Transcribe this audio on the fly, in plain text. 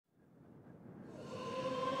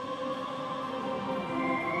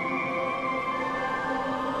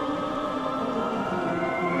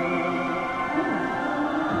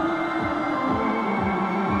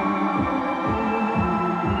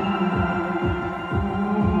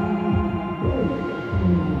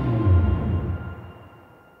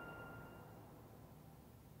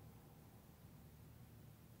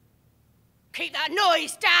that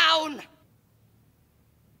noise down!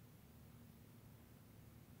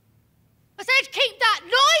 I said keep that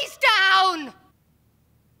noise down!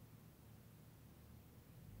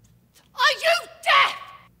 Are you deaf?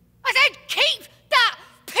 I said keep that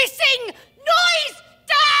pissing noise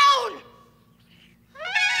down!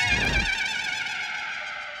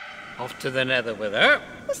 Off to the nether with her.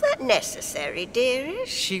 Was that necessary,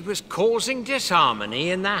 dearest? She was causing disharmony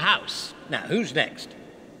in the house. Now, who's next?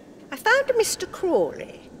 I found a Mr.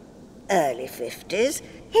 Crawley. Early 50s.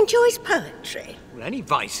 Enjoys poetry. Well, any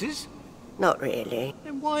vices? Not really.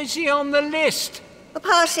 Then why is he on the list? A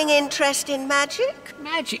passing interest in magic?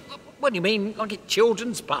 Magic? What do you mean, like at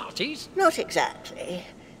children's parties? Not exactly.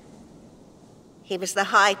 He was the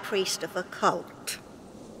high priest of a cult.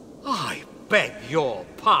 I beg your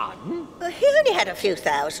pardon? Well, he only had a few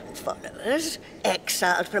thousand followers.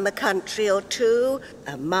 Exiled from a country or two.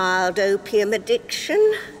 A mild opium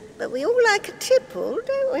addiction. But we all like a tipple,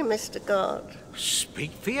 don't we, Mr. God?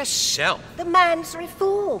 Speak for yourself. The man's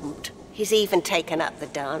reformed. He's even taken up the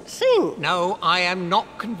dancing. No, I am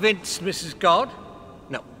not convinced, Mrs. God.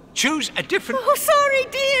 No, choose a different... Oh, sorry,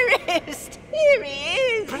 dearest. Here he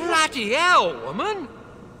is. Bloody hell, woman!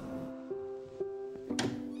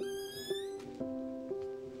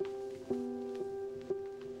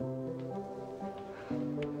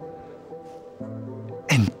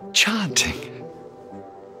 Enchanting.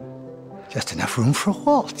 Just enough room for a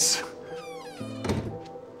waltz.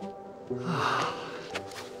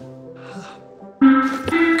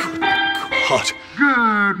 Good God.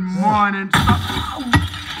 Good morning.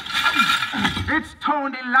 It's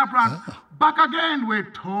Tony Labyrinth. Back again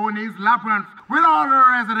with Tony's Labyrinth. Will all the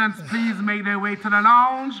residents please make their way to the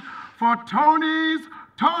lounge for Tony's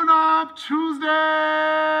Tone Up Tuesday?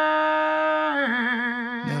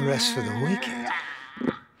 No rest for the wicked.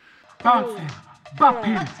 Bouncing,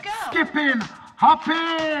 bopping, skipping,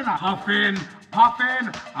 hopping, huffing, puffing.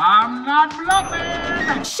 I'm not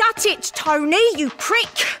bluffing. Shut it, Tony, you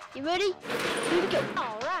prick! You ready? Here we go.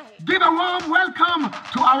 All right. Give a warm welcome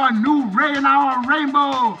to our new ray in our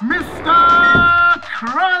rainbow, Mr.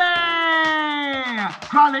 Crawley!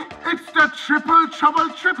 Crawley, it's the triple trouble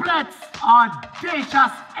triplets.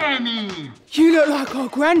 Audacious Annie. You look like our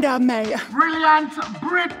granddad, mate. Brilliant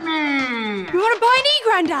Brittany. You want to buy an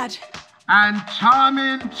granddad? And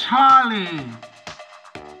charming Charlie.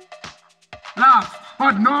 Last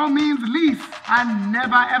but no means least, and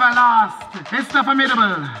never ever last, it's the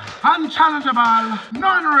formidable, unchallengeable,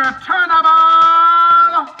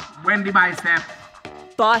 non-returnable Wendy Bicep.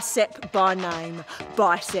 Bicep by name,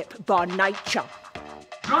 bicep by nature.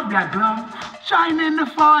 Don't be a glum. Join in the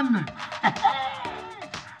fun.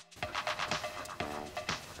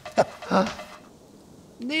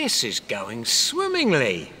 This is going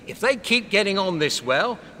swimmingly. If they keep getting on this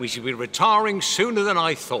well, we should be retiring sooner than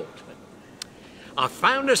I thought. I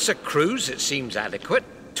found us a cruise that seems adequate.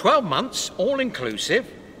 12 months, all-inclusive.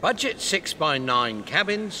 Budget 6x9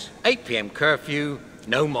 cabins, 8 p.m. curfew,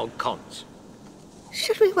 no mod cons.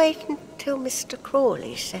 Should we wait until Mr.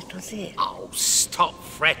 Crawley settles in? Oh, stop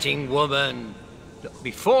fretting, woman. Look,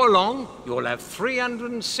 before long, you'll have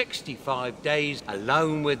 365 days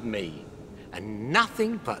alone with me. And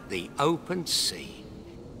nothing but the open sea.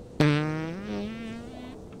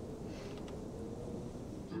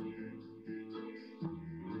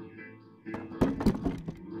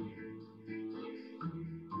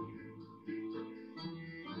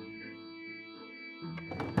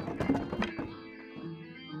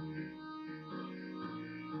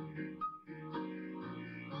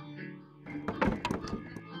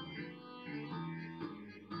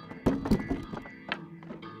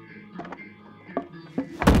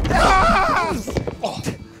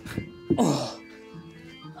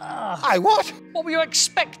 Aye, what? What were you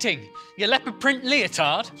expecting? Your leopard print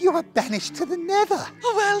leotard? You were banished to the nether.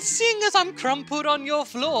 Oh, well, seeing as I'm crumpled on your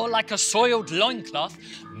floor like a soiled loincloth,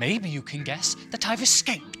 maybe you can guess that I've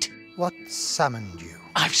escaped. What summoned you?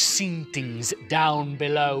 I've seen things down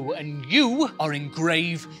below, and you are in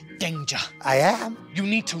grave danger. I am. You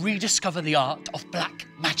need to rediscover the art of black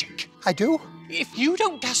magic. I do. If you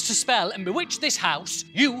don't cast a spell and bewitch this house,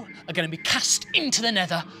 you are going to be cast into the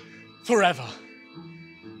nether forever.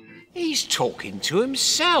 He's talking to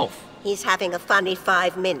himself. He's having a funny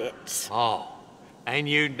 5 minutes. Oh, and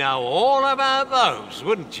you'd know all about those,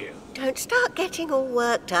 wouldn't you? Don't start getting all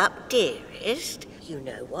worked up, dearest. You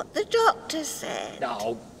know what the doctor said.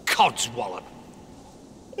 Oh, codswallop.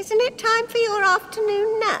 Isn't it time for your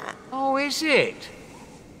afternoon nap? Oh, is it?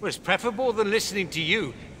 Well, it's preferable than listening to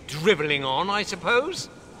you dribbling on, I suppose.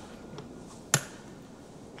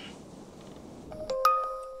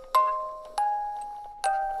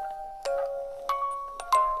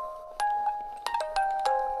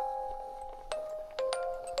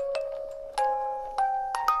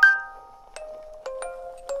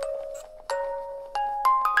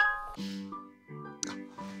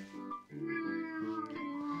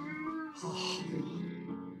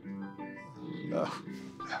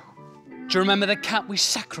 Do you remember the cat we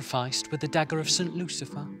sacrificed with the dagger of St.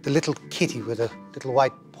 Lucifer? The little kitty with the little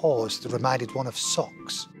white paws that reminded one of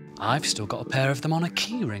socks. I've still got a pair of them on a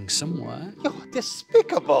keyring somewhere. You're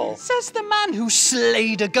despicable. Says the man who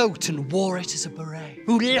slayed a goat and wore it as a beret,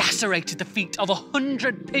 who lacerated the feet of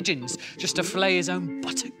 100 pigeons just to flay his own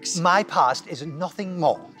buttocks. My past is nothing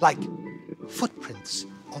more like footprints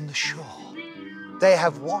on the shore. They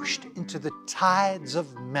have washed into the tides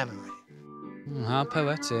of memory. How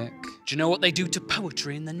poetic. Do you know what they do to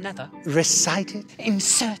poetry in the nether? Recite it.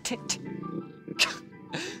 Insert it.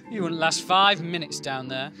 You wouldn't last 5 minutes down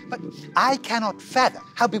there. But I cannot fathom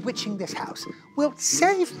how bewitching this house will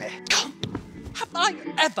save me. Have I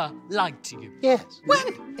ever lied to you? Yes.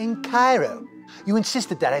 When? In Cairo. You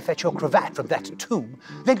insisted that I fetch your cravat from that tomb.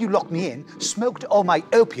 Then you locked me in, smoked all my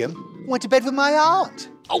opium, went to bed with my aunt.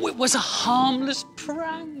 Oh, it was a harmless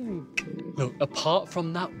prank. Look, apart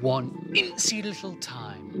from that one incy little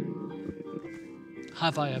time,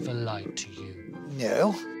 have I ever lied to you?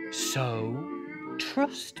 No. So,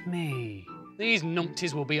 trust me. These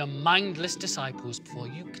numpties will be a mindless disciples before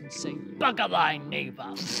you can say, bugger thy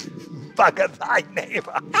neighbour. Bugger thy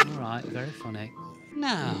neighbour. All right, very funny.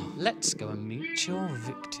 Now, let's go and meet your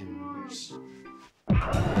victims.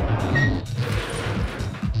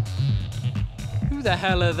 Who the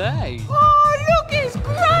hell are they? Oh, look, it's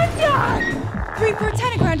Grandad! 3 for a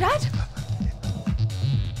tenner, Grandad.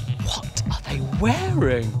 What are they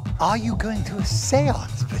wearing? Are you going to a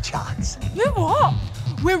seance, perchance? You what?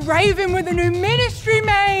 We're raving with the new ministry,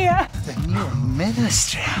 mate. The new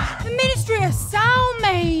ministry? The Ministry of Sound,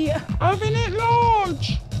 mate. Having it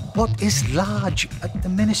large. What is large at the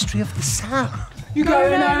Ministry of the Sound? You're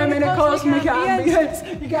going home in a cosmic ambience.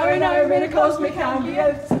 You're going home in a cosmic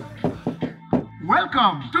ambience.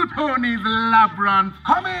 Welcome to Tony's Labyrinth.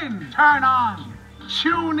 Come in, turn on,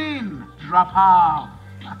 tune in, drop off.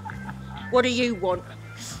 What do you want?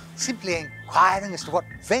 Simply inquiring as to what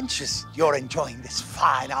ventures you're enjoying this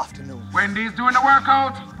fine afternoon. Wendy's doing the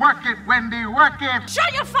workout. Work it, Wendy, work it.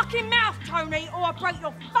 Shut your fucking mouth, Tony, or I'll break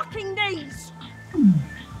your fucking knees.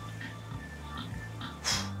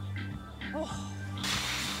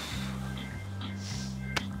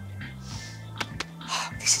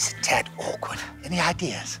 This is a tad awkward. Any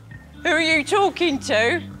ideas? Who are you talking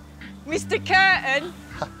to? Mr. Curtin?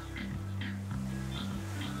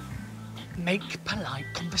 Make polite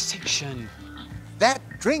conversation. That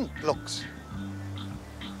drink looks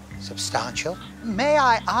substantial. May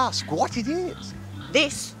I ask what it is?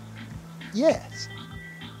 This? Yes.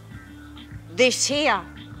 This here?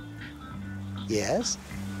 Yes.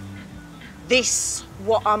 This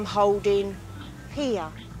what I'm holding here?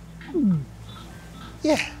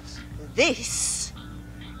 Yes. This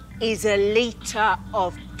is a litre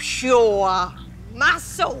of pure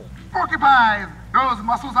muscle. Porcupines, those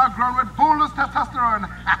muscles are grown with bolus testosterone.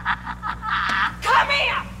 Come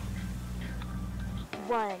here!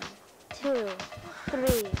 1, 2,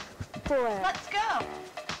 3, 4. Let's go.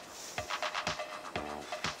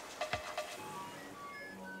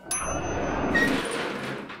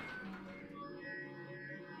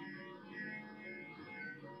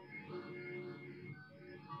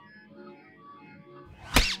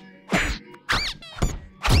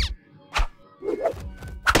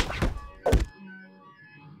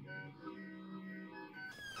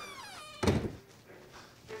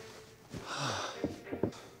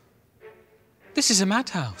 This is a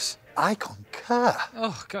madhouse. I concur.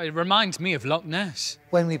 Oh, God, it reminds me of Loch Ness.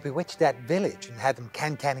 When we bewitched that village and had them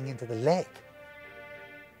canning into the lake.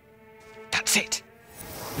 That's it.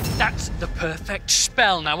 That's the perfect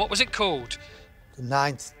spell. Now, what was it called? The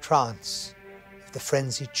 9th trance of the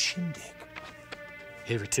frenzied shindig.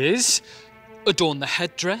 Here it is. Adorn the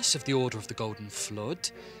headdress of the Order of the Golden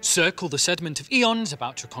Flood, circle the sediment of eons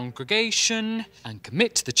about your congregation, and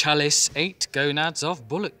commit the chalice 8 gonads of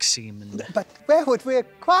bullock semen. But where would we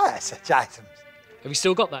acquire such items? Have you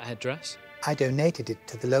still got that headdress? I donated it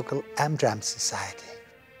to the local Amdram Society.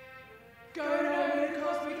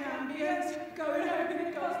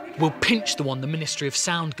 We'll pinch the one the Ministry of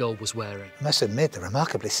Sound girl was wearing. I must admit, they're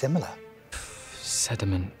remarkably similar.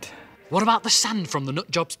 Sediment. What about the sand from the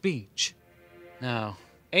Nutjob's beach? Now,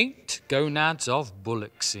 8 gonads of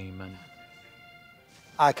bullock semen.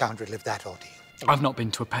 I can't relive that ordeal. I've not been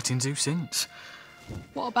to a petting zoo since.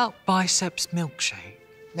 What about biceps milkshake?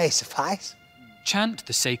 May suffice. Chant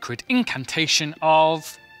the sacred incantation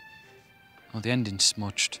of... Oh, the ending's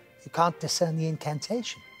smudged. You can't discern the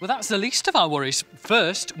incantation. Well, that's the least of our worries.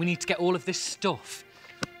 First, we need to get all of this stuff.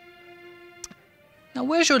 Now,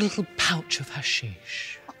 where's your little pouch of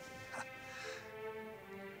hashish?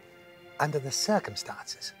 Under the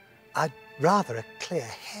circumstances, I'd rather a clear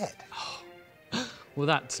head. Oh, Well,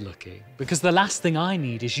 that's lucky, because the last thing I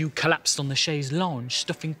need is you collapsed on the chaise lounge,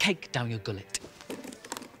 stuffing cake down your gullet.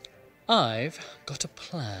 I've got a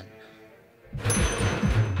plan.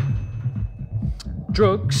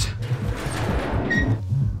 Drugs.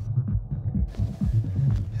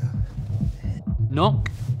 Knock.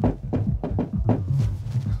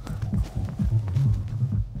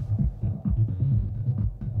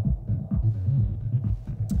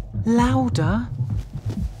 Louder.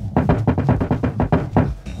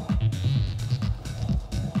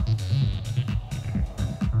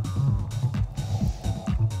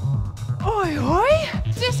 Oi, oi!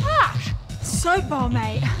 Is this hash? Soap bar,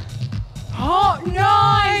 mate. Hot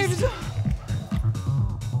knives!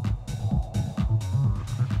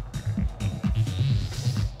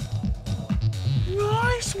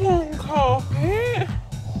 Nice one, carpet.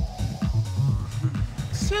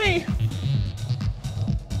 See.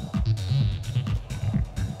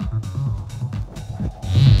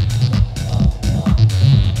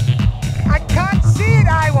 I can't see it,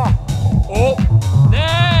 Iowa. Oh,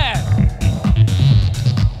 there!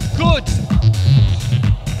 Good!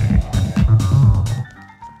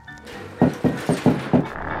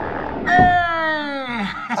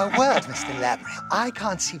 A word, Mr. Labyrinth. I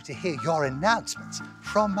can't seem to hear your announcements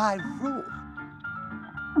from my room.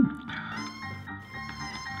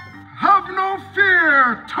 Have no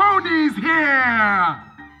fear, Tony's here.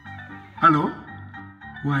 Hello?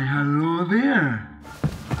 Why, hello there.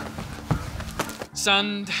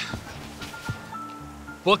 Sand.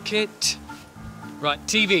 Bucket. Right,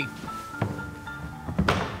 TV.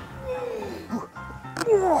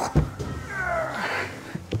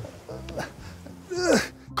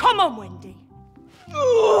 Come on, Wendy.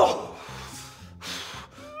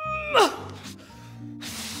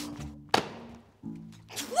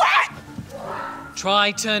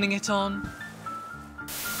 Try turning it on.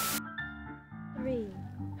 3,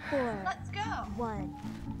 4. Let's go. 1,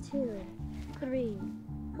 2, 3,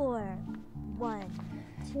 4. 1,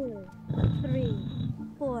 2, 3,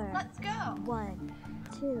 4. Let's go. 1,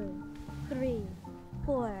 2, 3,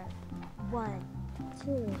 4. 1,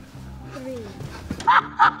 2, 3.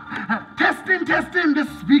 Testing, testing, the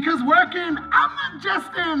speaker's working. I'm not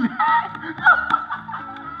jesting.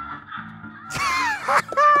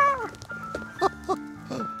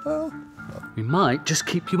 We might just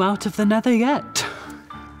keep you out of the nether yet.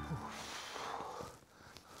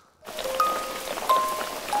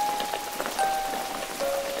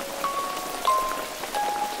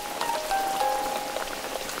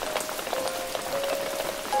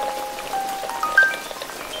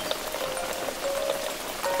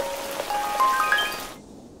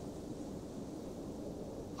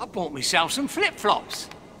 I bought myself some flip-flops.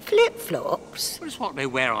 Flip-flops? Well, it's what they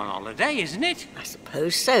wear on holiday, isn't it? I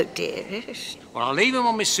suppose so, dearest. Well, I'll leave them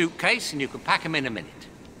on my suitcase and you can pack them in a minute.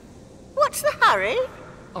 What's the hurry?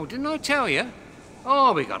 Oh, didn't I tell you?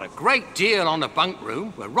 Oh, we got a great deal on the bunk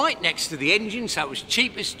room. We're right next to the engine, so it's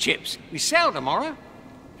cheap as chips. We sail tomorrow.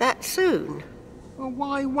 That soon? Well,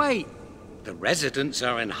 why wait? The residents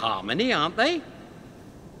are in harmony, aren't they?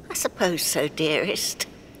 I suppose so, dearest.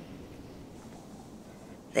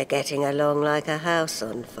 They're getting along like a house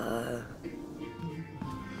on fire.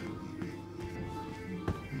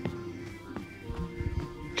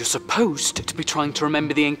 You're supposed to be trying to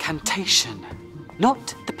remember the incantation,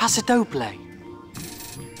 not the paso doble.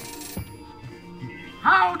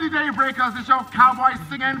 Howdy, daybreakers. It's your cowboy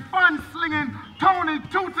singing, fun slinging, Tony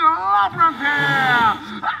Toots and Labyrinth here.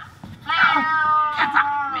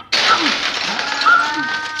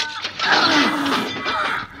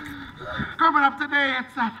 Coming up today,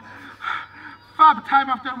 it's that fab time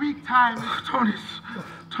after week time. Tony's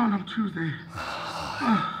turn on Tuesday.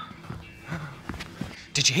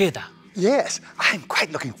 Did you hear that? Yes, I'm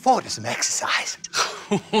quite looking forward to some exercise.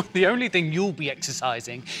 The only thing you'll be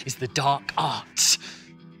exercising is the dark arts.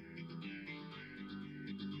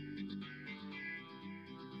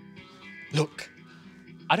 Look,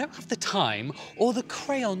 I don't have the time or the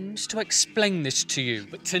crayons to explain this to you,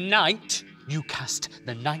 but tonight you cast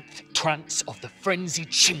the 9th trance of the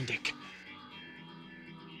frenzied shindig.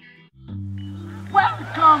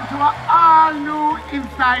 Welcome to our all-new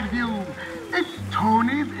Inside View. It's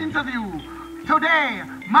Tony's interview. Today,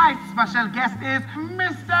 my special guest is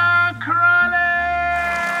Mr. Crowley.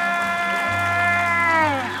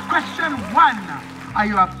 Question 1. Are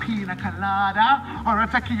you a pina colada or a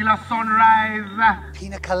tequila sunrise?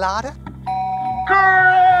 Pina colada?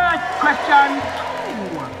 Correct! Question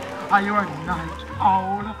 2. Are you a night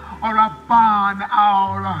owl or a barn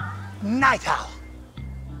owl? Night owl.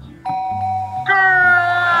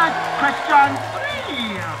 Correct! Question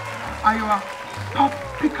 3. Are you a pop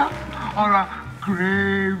picker or a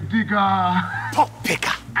grave digger. Pot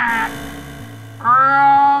picker.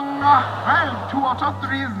 Wrong. Well, 2 out of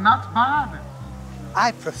 3 is not bad.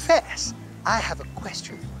 I profess I have a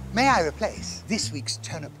question. May I replace this week's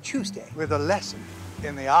Turn Up Tuesday with a lesson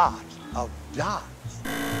in the art of dance?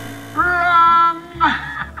 Wrong.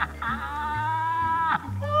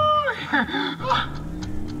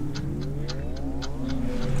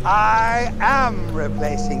 I am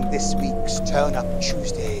replacing this week's Turn Up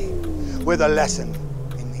Tuesday with a lesson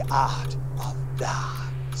in the art of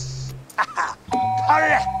dance.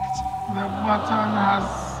 Correct! The button has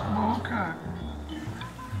spoken.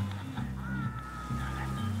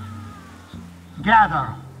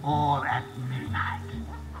 Gather all at midnight.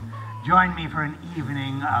 Join me for an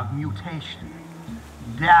evening of mutation,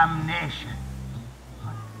 damnation,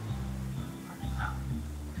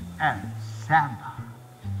 and samba.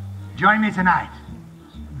 Join me tonight,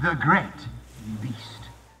 the great beast.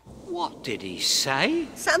 What did he say?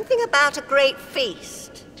 Something about a great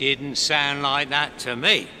feast. Didn't sound like that to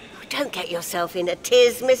me. Oh, don't get yourself in a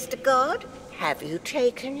tiz, Mr. God. Have you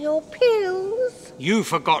taken your pills? You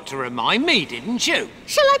forgot to remind me, didn't you?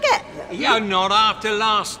 Shall I get them? Yeah, not after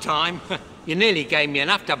last time. You nearly gave me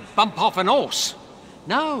enough to bump off an horse.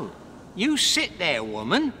 No, you sit there,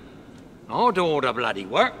 woman. I'll do all the bloody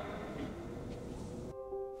work.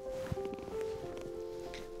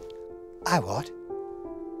 I what?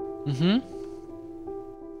 Mm-hmm.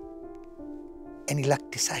 Any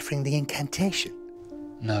luck deciphering the incantation?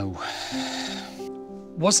 No.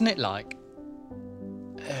 Wasn't it like...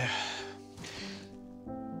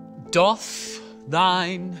 doth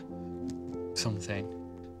thine... something?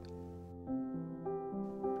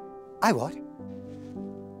 I what?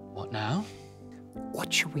 What now?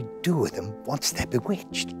 What should we do with them once they're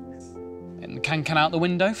bewitched? And the can out the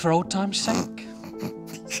window for old time's sake?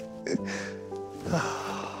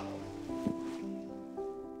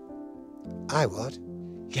 I what?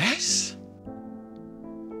 Yes?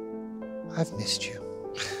 I've missed you.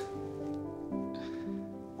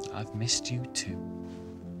 I've missed you too.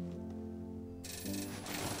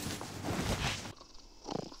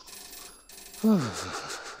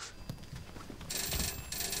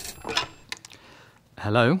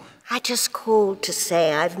 Hello? I just called to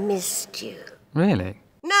say I've missed you. Really?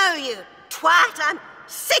 No, you twat! I'm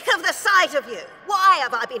sick of the sight of you. Why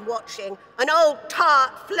have I been watching an old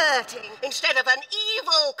tart flirting instead of an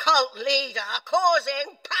evil cult leader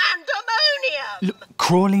causing pandemonium? Look,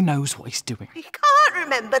 Crawley knows what he's doing. He can't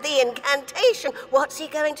remember the incantation. What's he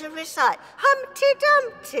going to recite? Humpty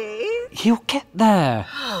Dumpty? He'll get there.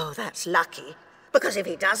 Oh, that's lucky. Because if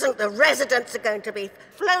he doesn't, the residents are going to be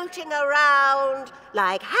floating around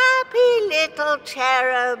like happy little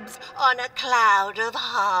cherubs on a cloud of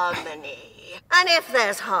harmony. And if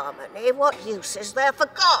there's harmony, what use is there for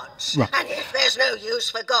gods? Right. And if there's no use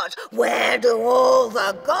for gods, where do all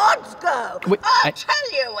the gods go? Wait, I'll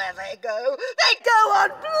tell you where they go. They go on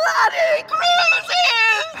bloody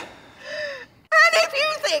cruises! And if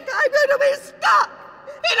you think I'm going to be stuck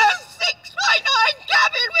in a 6x9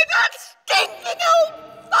 cabin with that stinking old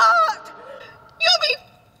fart, you'll be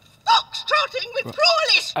foxtrotting with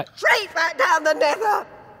Crawley straight back down the nether.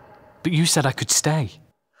 But you said I could stay.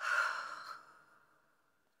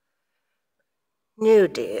 New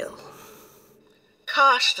deal.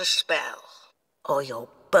 Cast the spell, or you're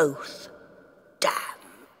both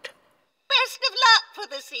damned. Best of luck for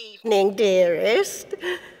this evening, dearest.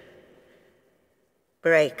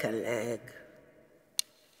 Break a leg.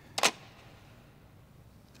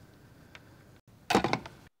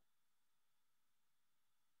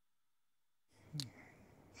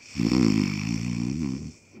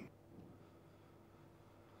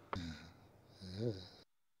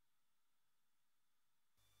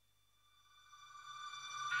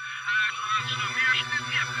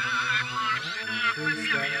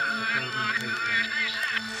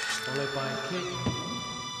 Followed by a kick,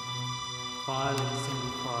 file in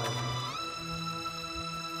single file.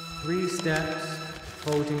 3 steps,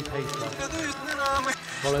 folding paper.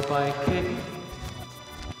 Followed by a kick,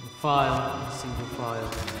 file in single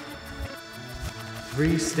file.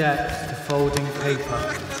 3 steps to folding paper.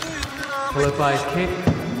 Followed by a kick,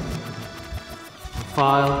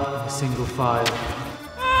 file in single file.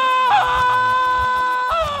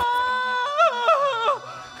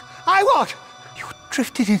 I what? You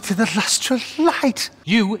drifted into the lustral light.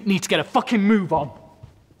 You need to get a fucking move on.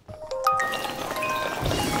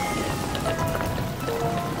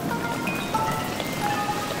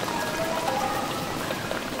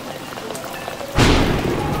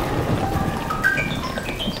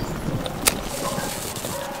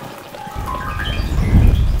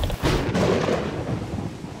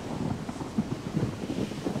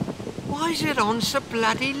 Why is it on so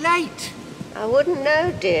bloody late? I wouldn't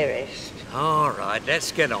know, dearest. All right,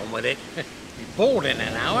 let's get on with it. Be bored in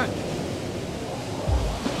an hour.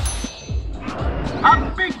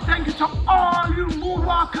 A big thank you to all you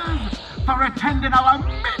moonwalkers for attending our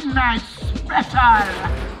midnight special.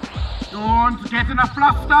 Don't get in a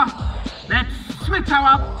fluster. Let's switch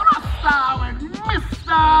our thruster with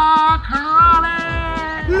Mr.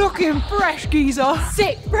 Crawley. Looking fresh, geezer.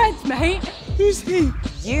 Sick breath, mate. Who's he?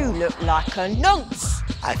 You look like a nonce.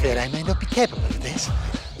 I fear I may not be capable of this.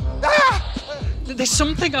 There's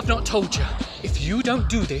something I've not told you. If you don't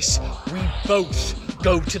do this, we both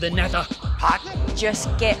go to the nether. Pardon?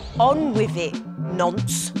 Just get on with it,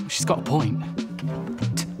 nonce. She's got a point.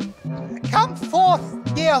 Come forth,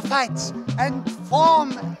 neophytes, and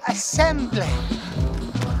form assembly.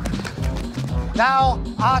 Thou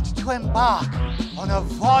art to embark on a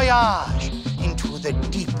voyage into the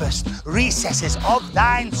deepest recesses of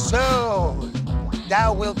thine soul.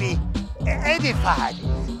 Thou wilt be edified,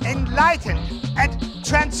 enlightened, and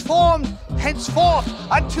transformed henceforth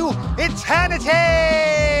unto eternity!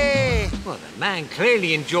 Well, the man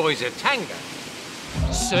clearly enjoys a tango.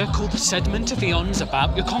 Circle the sediment of eons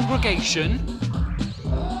about your congregation.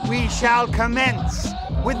 We shall commence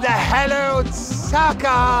with the hallowed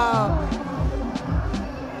circle.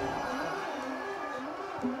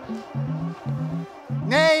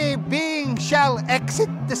 Nay, being shall exit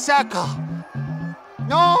the circle,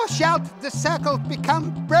 nor shall the circle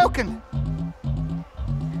become broken.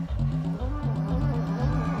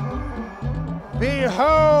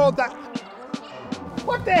 Behold that...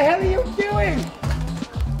 What the hell are you doing?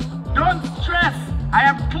 Don't stress. I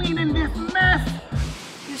am cleaning this mess.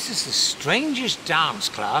 This is the strangest dance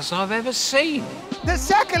class I've ever seen. The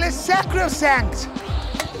circle is sacrosanct.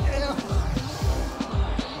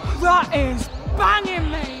 That is banging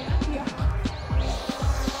me.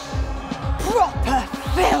 Proper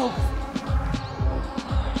filth.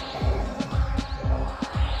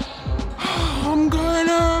 I'm going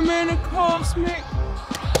in a cosmic.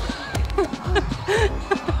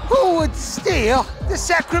 Who would steal the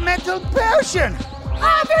sacramental potion?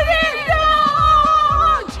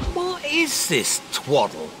 What is this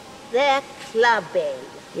twaddle? They're clubbing.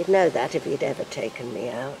 You'd know that if you'd ever taken me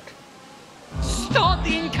out. Start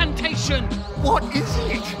the incantation! What is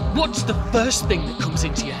it? What's the first thing that comes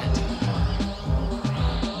into your head?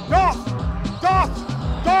 Doth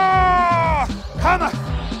cometh,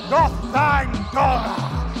 doth thine Donna.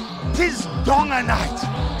 'Tis Donna night,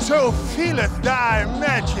 so feeleth thy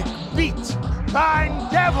magic beat. Thine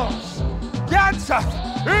devils danceth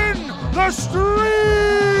in the street.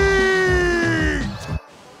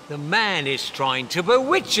 The man is trying to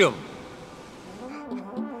bewitch him.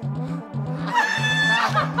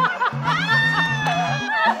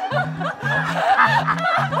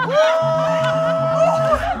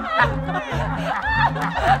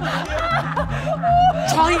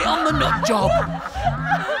 Try it on the nut job.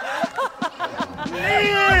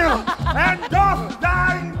 Kneel and doff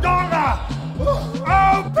thine Donna.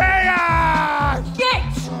 Obey us.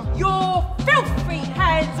 Get your filthy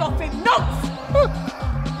hands off him, nonce.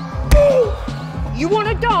 You want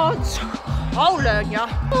to dance? I'll learn ya.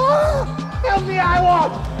 Help me, I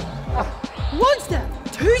want. 1 step,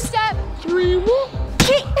 2 step, 3 walk,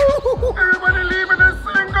 kick. Everybody leaving a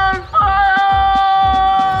single fire!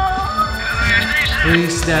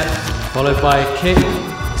 3-step, followed by a kick,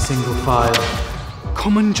 single file.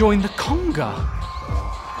 Come and join the conga.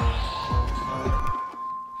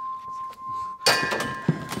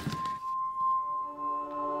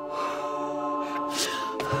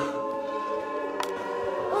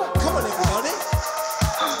 Come on, everybody.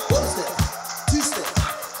 1 step, 2 step,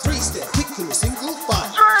 3 step, kick to a single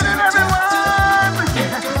file. Join in, everyone!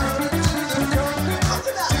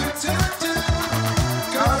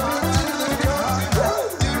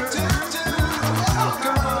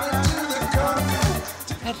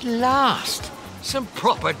 At last, some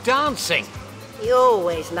proper dancing. You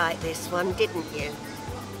always liked this one, didn't you?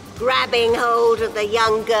 Grabbing hold of the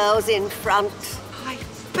young girls in front. I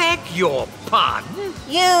beg your pardon?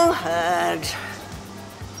 You heard.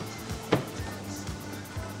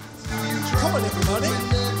 Come on, everybody.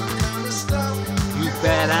 You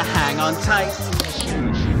better hang on tight.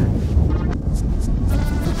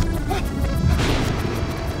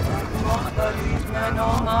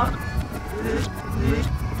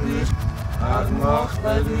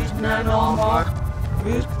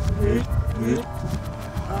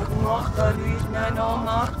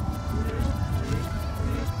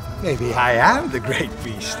 Maybe I am the great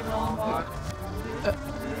beast.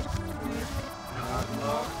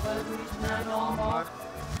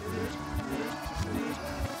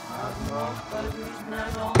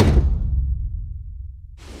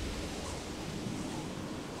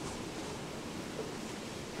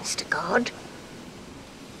 Mr. God?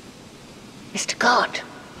 Mr. God?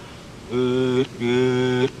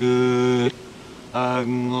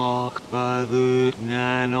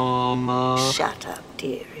 Shut up,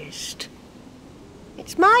 dearest.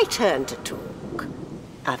 It's my turn to talk.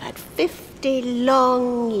 I've had 50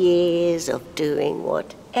 long years of doing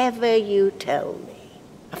whatever you tell me.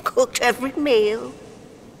 I've cooked every meal,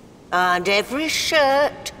 ironed every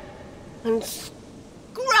shirt, and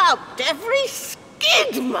scrubbed every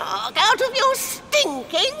skid mark out of your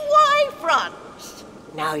stinking Y-fronts.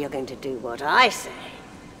 Now you're going to do what I say.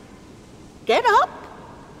 Get up.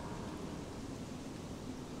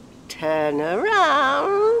 Turn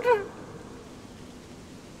around.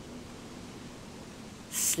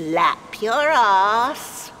 Slap your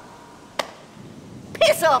ass.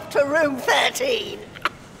 Piss off to room 13.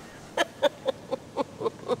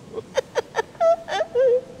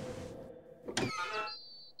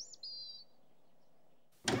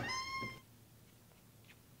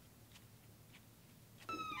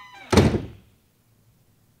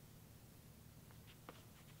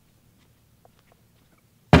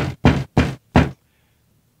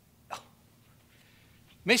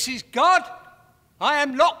 Mrs. God, I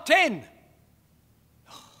am locked in.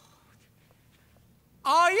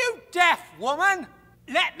 Are you deaf, woman?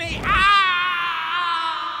 Let me out!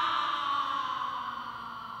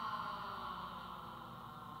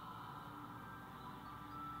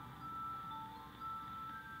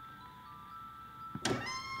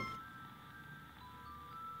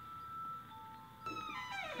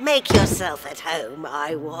 Make yourself at home,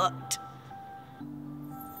 I what?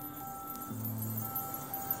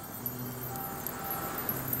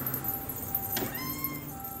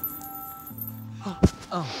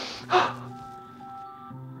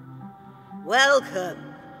 Welcome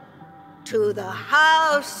to the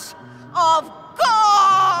house of God!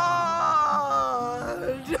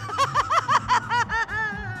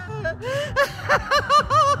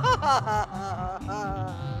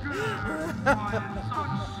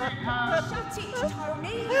 Shut it,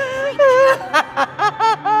 Tony!